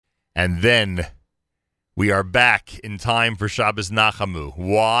And then we are back in time for Shabbos Nachamu.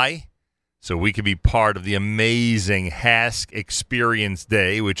 Why? So we can be part of the amazing HASC Experience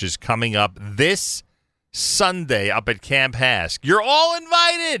Day, which is coming up this Sunday up at Camp HASC. You're all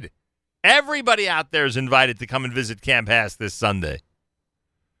invited. Everybody out there is invited to come and visit Camp HASC this Sunday.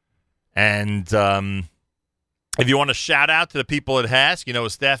 And if you want to shout out to the people at HASC, a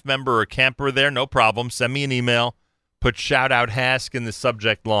staff member or a camper there, no problem. Send me an email. Put shout out HASC in the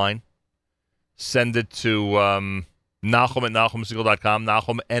subject line. Send it to Nachum at NachumSegal.com.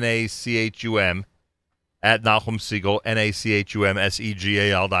 Nachum, N-A-C-H-U-M, at Nachum Segal,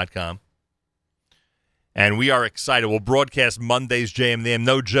 NachumSegal.com. And we are excited. We'll broadcast Monday's JM,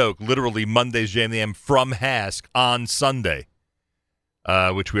 no joke, literally Monday's JM from HASC on Sunday,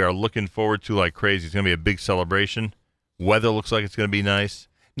 which we are looking forward to like crazy. It's going to be a big celebration. Weather looks like it's going to be nice.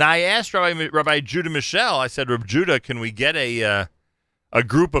 Now, I asked Rabbi Judah Michel, I said, Rabbi Judah, can we get a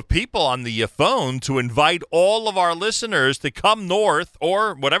group of people on the phone to invite all of our listeners to come north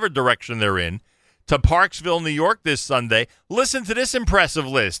or whatever direction they're in to Parksville, New York this Sunday? Listen to this impressive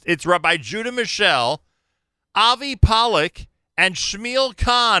list. It's Rabbi Judah Michel, Avi Pollack, and Shmuel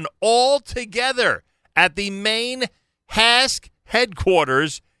Kahn all together at the main HASC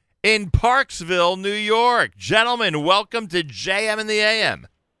headquarters in Parksville, New York. Gentlemen, welcome to JM in the AM.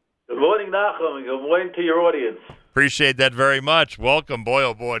 Good morning, Nachum, and good morning to your audience. Appreciate that very much. Welcome. Boy,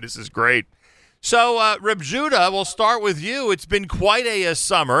 oh boy, this is great. So, Reb Judah, we'll start with you. It's been quite a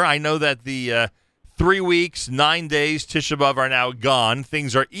summer. I know that the 3 weeks, 9 days, Tisha B'Av are now gone.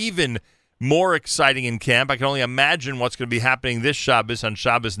 Things are even more exciting in camp. I can only imagine what's going to be happening this Shabbos on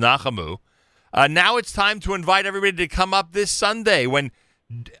Shabbos Nachamu. Now it's time to invite everybody to come up this Sunday when,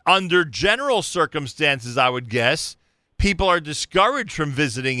 under general circumstances, I would guess, people are discouraged from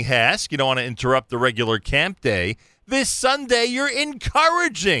visiting HASC. You don't want to interrupt the regular camp day. This Sunday, you're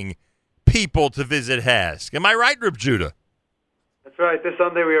encouraging people to visit HASC. Am I right, Reb Judah? That's right. This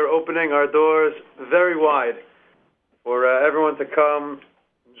Sunday, we are opening our doors very wide for everyone to come,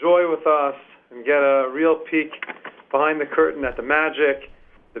 enjoy with us, and get a real peek behind the curtain at the magic,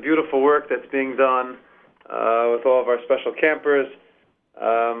 the beautiful work that's being done with all of our special campers.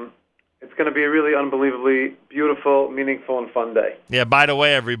 It's going to be a really unbelievably beautiful, meaningful, and fun day. Yeah, by the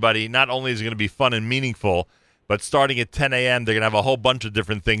way, everybody, not only is it going to be fun and meaningful, but starting at 10 a.m., they're going to have a whole bunch of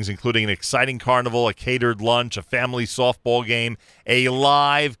different things, including an exciting carnival, a catered lunch, a family softball game, a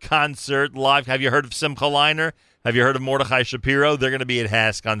live concert. Have you heard of Simcha Leiner? Have you heard of Mordechai Shapiro? They're going to be at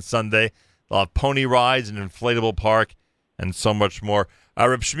HASC on Sunday. They'll have pony rides, an inflatable park, and so much more.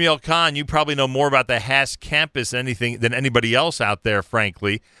 Reb Shmuel Kahn, you probably know more about the HASC campus than anybody else out there,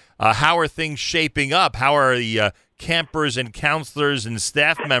 frankly. How are things shaping up? How are the campers and counselors and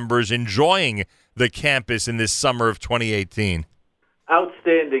staff members enjoying the campus in this summer of 2018?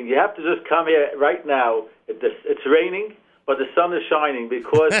 Outstanding. You have to just come here right now. It's raining, but the sun is shining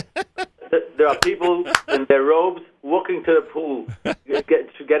because there are people in their robes walking to the pool,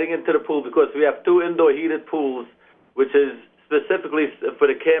 getting into the pool because we have 2 indoor heated pools, which is specifically for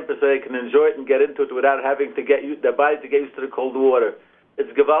the campus so they can enjoy it and get into it without having to their bodies to get used to the cold water. It's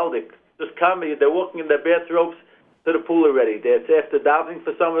gewaldic. Just come. They're walking in their bathrobes to the pool already. It's after davening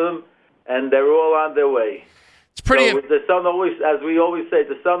for some of them, and they're all on their way. It's pretty. So the sun always, as we always say,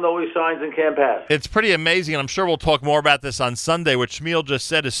 the sun always shines in Camp HASC. It's pretty amazing, and I'm sure we'll talk more about this on Sunday. What Shmuel just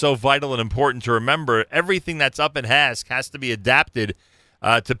said is so vital and important to remember. Everything that's up in HASC has to be adapted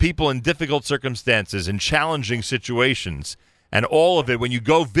to people in difficult circumstances and challenging situations. And all of it, when you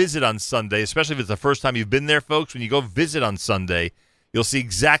go visit on Sunday, especially if it's the first time you've been there, folks, when you go visit on Sunday, you'll see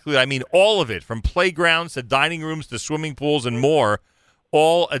exactly what I mean. All of it, from playgrounds to dining rooms to swimming pools and more,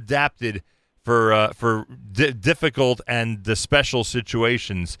 all adapted for difficult and special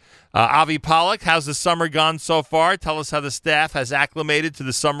situations. Avi Pollack, how's the summer gone so far? Tell us how the staff has acclimated to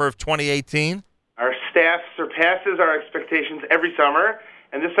the summer of 2018. Our staff surpasses our expectations every summer,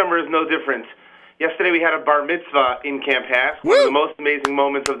 and this summer is no different. Yesterday we had a bar mitzvah in Camp HASC, one of the most amazing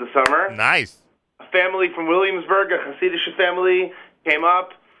moments of the summer. Nice. A family from Williamsburg, a Hasidic family, came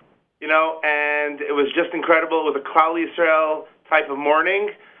up, and it was just incredible. It was a Klal Yisrael type of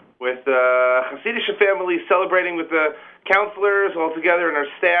morning with the Hasidic family celebrating with the counselors all together and our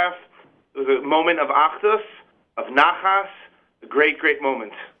staff. It was a moment of achdus, of nachas, a great, great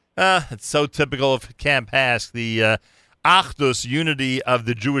moment. It's so typical of Camp HASC. The achdus, unity of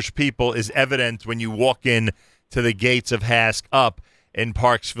the Jewish people, is evident when you walk in to the gates of HASC up in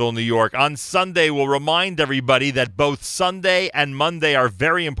Parksville, New York. On Sunday, we'll remind everybody that both Sunday and Monday are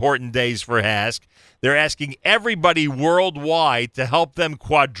very important days for HASC. They're asking everybody worldwide to help them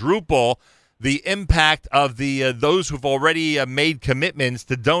quadruple the impact of the those who've already made commitments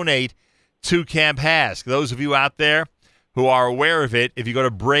to donate to Camp HASC. Those of you out there who are aware of it, if you go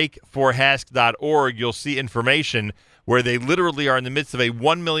to breakforhask.org, you'll see information where they literally are in the midst of a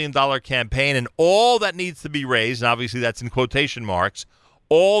 $1 million campaign, and all that needs to be raised, and obviously that's in quotation marks,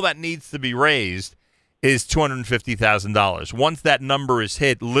 all that needs to be raised is $250,000. Once that number is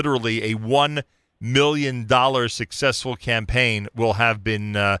hit, literally a $1 million successful campaign will have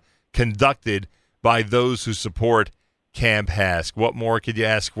been conducted by those who support Camp HASC. What more could you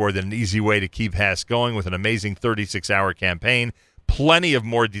ask for than an easy way to keep HASC going with an amazing 36-hour campaign? Plenty of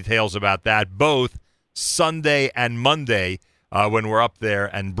more details about that, both Sunday and Monday when we're up there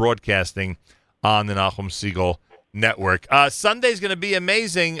and broadcasting on the Nachum Segal Network. Sunday's going to be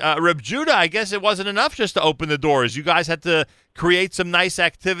amazing. Reb Judah, I guess it wasn't enough just to open the doors. You guys had to create some nice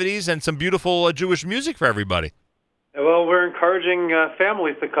activities and some beautiful Jewish music for everybody. Well, we're encouraging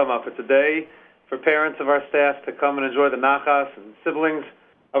families to come up. It's a day for parents of our staff to come and enjoy the nachas, and siblings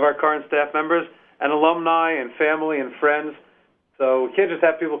of our current staff members, and alumni and family and friends. So we can't just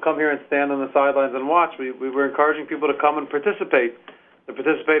have people come here and stand on the sidelines and watch. We were encouraging people to come and participate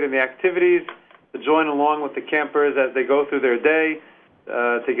in the activities, to join along with the campers as they go through their day,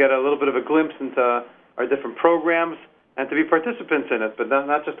 to get a little bit of a glimpse into our different programs, and to be participants in it, but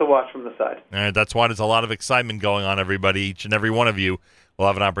not just to watch from the side. All right, that's why there's a lot of excitement going on, everybody. Each and every one of you will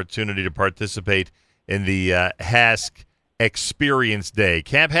have an opportunity to participate in the HASC Experience Day.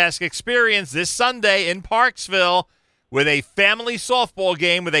 Camp HASC Experience this Sunday in Parksville with a family softball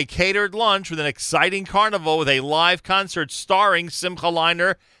game, with a catered lunch, with an exciting carnival, with a live concert starring Simcha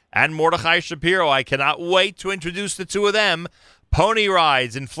Leiner and Mordechai Shapiro. I cannot wait to introduce the two of them. Pony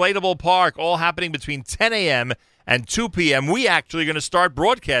rides, inflatable park, all happening between 10 a.m. and 2 p.m. We actually are going to start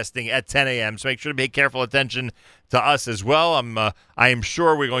broadcasting at 10 a.m., so make sure to pay careful attention to us as well. I am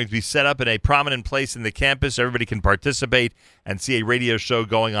sure we're going to be set up in a prominent place in the campus. Everybody can participate and see a radio show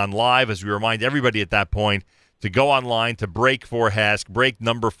going on live, as we remind everybody at that point to go online to Break4Hask,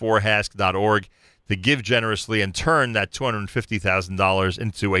 break4hask.org, to give generously and turn that $250,000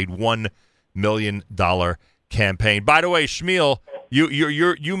 into a $1 million campaign. By the way, Shmuel,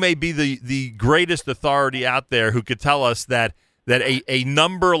 you may be the greatest authority out there who could tell us that a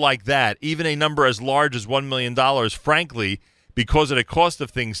number like that, even a number as large as $1 million, frankly, because of the cost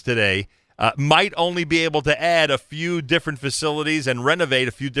of things today, might only be able to add a few different facilities and renovate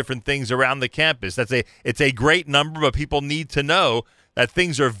a few different things around the campus. It's a great number, but people need to know that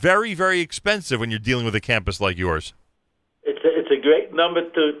things are very, very expensive when you're dealing with a campus like yours. It's a great number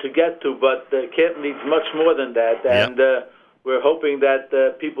to get to, but camp needs much more than that, and we're hoping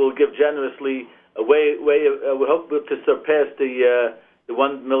that people will give generously. We hope to surpass the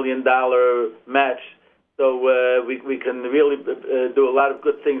 $1 million match, so we can really do a lot of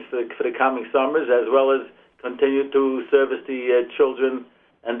good things for the coming summers, as well as continue to service the children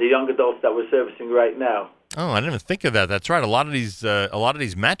and the young adults that we're servicing right now. Oh, I didn't even think of that. That's right. A lot of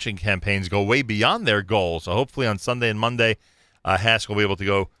these matching campaigns go way beyond their goal. So hopefully on Sunday and Monday, HASC will be able to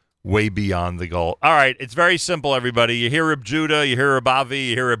go way beyond the goal. All right, it's very simple, everybody. You hear Reb Judah, you hear Reb Avi,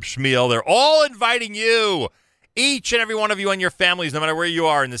 you hear Reb Shmuel. They're all inviting you, each and every one of you and your families, no matter where you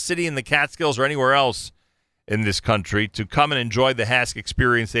are, in the city, in the Catskills, or anywhere else in this country, to come and enjoy the HASC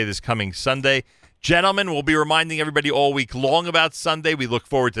Experience Day this coming Sunday. Gentlemen, we'll be reminding everybody all week long about Sunday. We look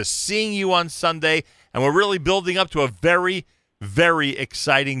forward to seeing you on Sunday, and we're really building up to a very, very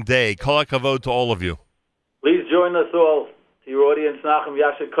exciting day. Kol hakavod to all of you. Please join us all. To your audience, Nachum,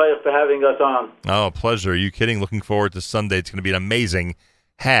 Yasher Koyach for having us on. Oh, pleasure. Are you kidding? Looking forward to Sunday. It's going to be an amazing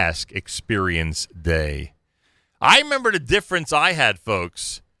HASC Experience Day. I remember the difference I had,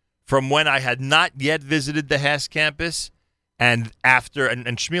 folks, from when I had not yet visited the HASC campus and after, and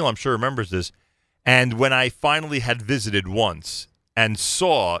Shmuel, I'm sure, remembers this, and when I finally had visited once and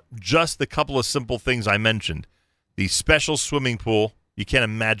saw just a couple of simple things I mentioned. The special swimming pool, you can't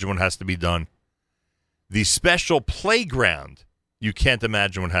imagine what has to be done. The special playground, you can't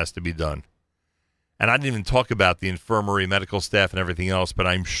imagine what has to be done. And I didn't even talk about the infirmary, medical staff, and everything else, but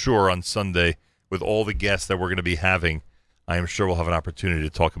I'm sure on Sunday, with all the guests that we're going to be having, I am sure we'll have an opportunity to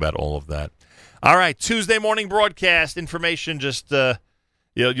talk about all of that. All right, Tuesday morning broadcast information, just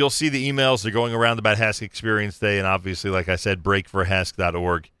you'll see the emails. They're going around about HASC Experience Day, and obviously, like I said,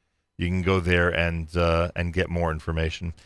 breakforhask.org. You can go there and get more information.